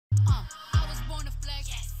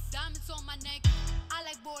my neck. I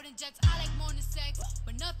like boarding jets, I like more than sex,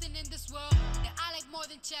 but nothing in this world that I like more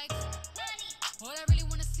than checks. All I really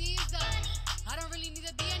wanna see is the I don't really need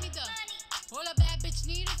to be any the all a bad bitch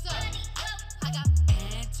need is the I got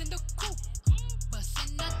ants in the coop,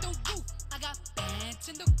 bustin' out the roof. I got ants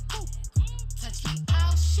in the coop. Touch me,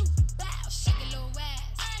 I'll shoot. Bow, shake a little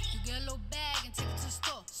ass. You get a little bag and take it to the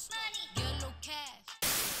store. Get a little cash.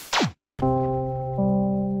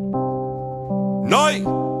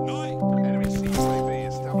 Dknight.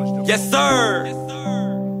 Yes, sir.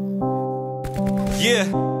 Yeah.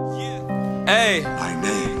 Hey. My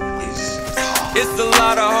name is It's a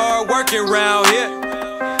lot of hard work around here.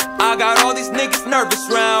 I got all these niggas nervous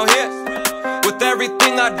round here. With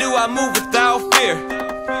everything I do, I move without fear.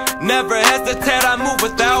 Never hesitate, I move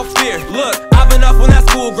without fear. Look, I've been up on that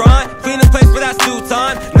school grind, clean the place for that stew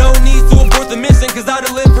time. No need to abort the mission, cause I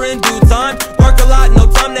deliver in due time. Work a lot, no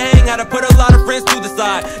time to hang, had to put a lot of friends to the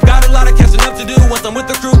side. Got a lot of catching up to do once I'm with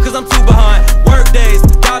the crew, cause I'm too behind. Work days,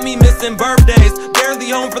 got me missing birthdays.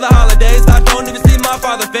 Barely home for the holidays, I don't even see my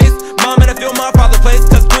father face. Mom, and I feel my father place,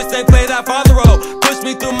 cause Chris ain't play that father role. Push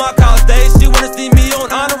me through my college days, she wanna see me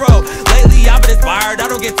on honor roll. Lately I've been inspired, I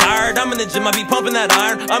don't get tired. I'm in the gym, I be pumping that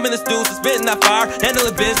iron. I'm in the stew, so spitting that fire.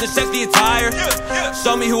 Handling business, check the attire.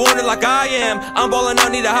 Show me who on it like I am. I'm ballin', I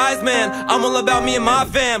need a Heisman. I'm all about me and my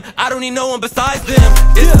fam, I don't need no one besides them.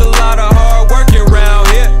 It's a lot of hard work around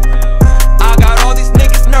here. I got all these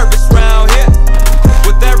niggas nervous round here.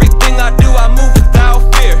 With everything I do, I move without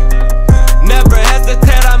fear. Never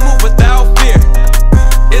hesitate, I move without fear.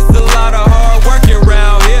 It's a lot of hard work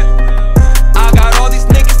around here. I got all these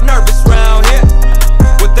niggas nervous round here.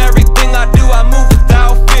 With everything I do, I move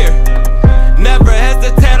without fear. Never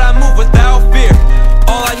hesitate, I move without fear.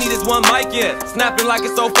 All I need is one mic, yeah. Snapping like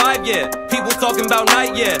it's 05, yeah. People talking about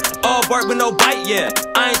night, yeah. All bark with no bite, yeah.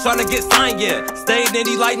 I ain't tryna get signed, yeah. Staying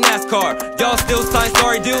indie like NASCAR. Y'all still sign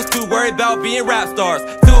sorry deals, too worried about being rap stars.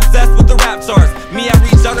 Too obsessed with the rap charts. Me, I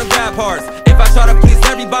reach out and grab hearts. If I try to please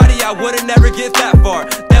everybody, I wouldn't never get that far.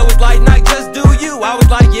 That was like Night, just do you. I was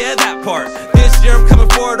like, yeah, that part. This year I'm coming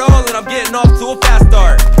for it all, and I'm getting off to a fast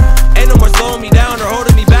start. Ain't no more slowing me down or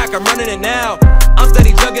holding me back, I'm running it now. I'm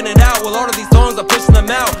steady jugging it out, with all of these songs I'm pushing them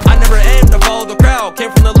out. I never aim to follow the crowd,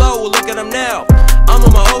 came from the low, well look at them now. I'm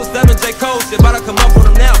on my 07 J. Cole shit, about to come up on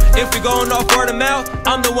them now. If we going off word of mouth,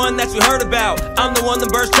 I'm the one that you heard about. I'm the one the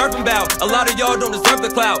birds chirping about. A lot of y'all don't deserve the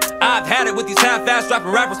clout. I've had it with these half-ass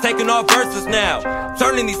rapping rappers taking off verses now.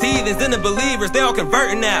 Turning these heathens into believers, they all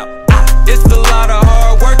converting now. It's a lot of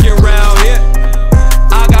hard work around here.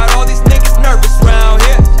 I got all these niggas nervous round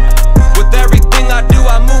here. With everything I do,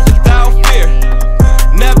 I move without fear.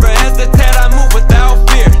 Never hesitate, I move without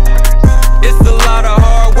fear. It's a lot of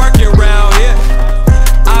hard work around here.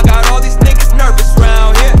 I got all these niggas nervous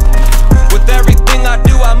round here. With everything I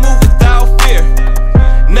do, I move without fear.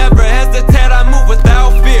 Never hesitate, I move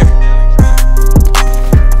without fear.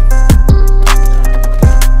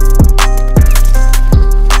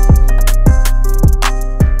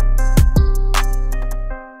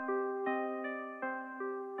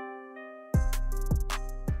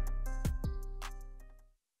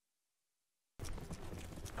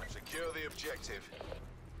 Secure the objective.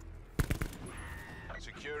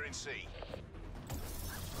 Securing C.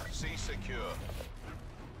 C secure.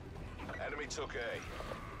 Enemy took A.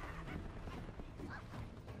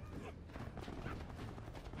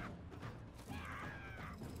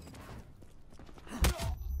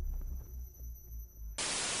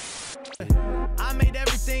 I made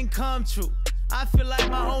everything come true. I feel like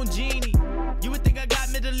my own genie. You would think I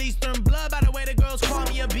got Middle Eastern blood by the way the girls call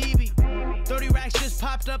me a BB. 30 racks just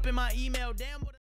popped up in my email. Damn.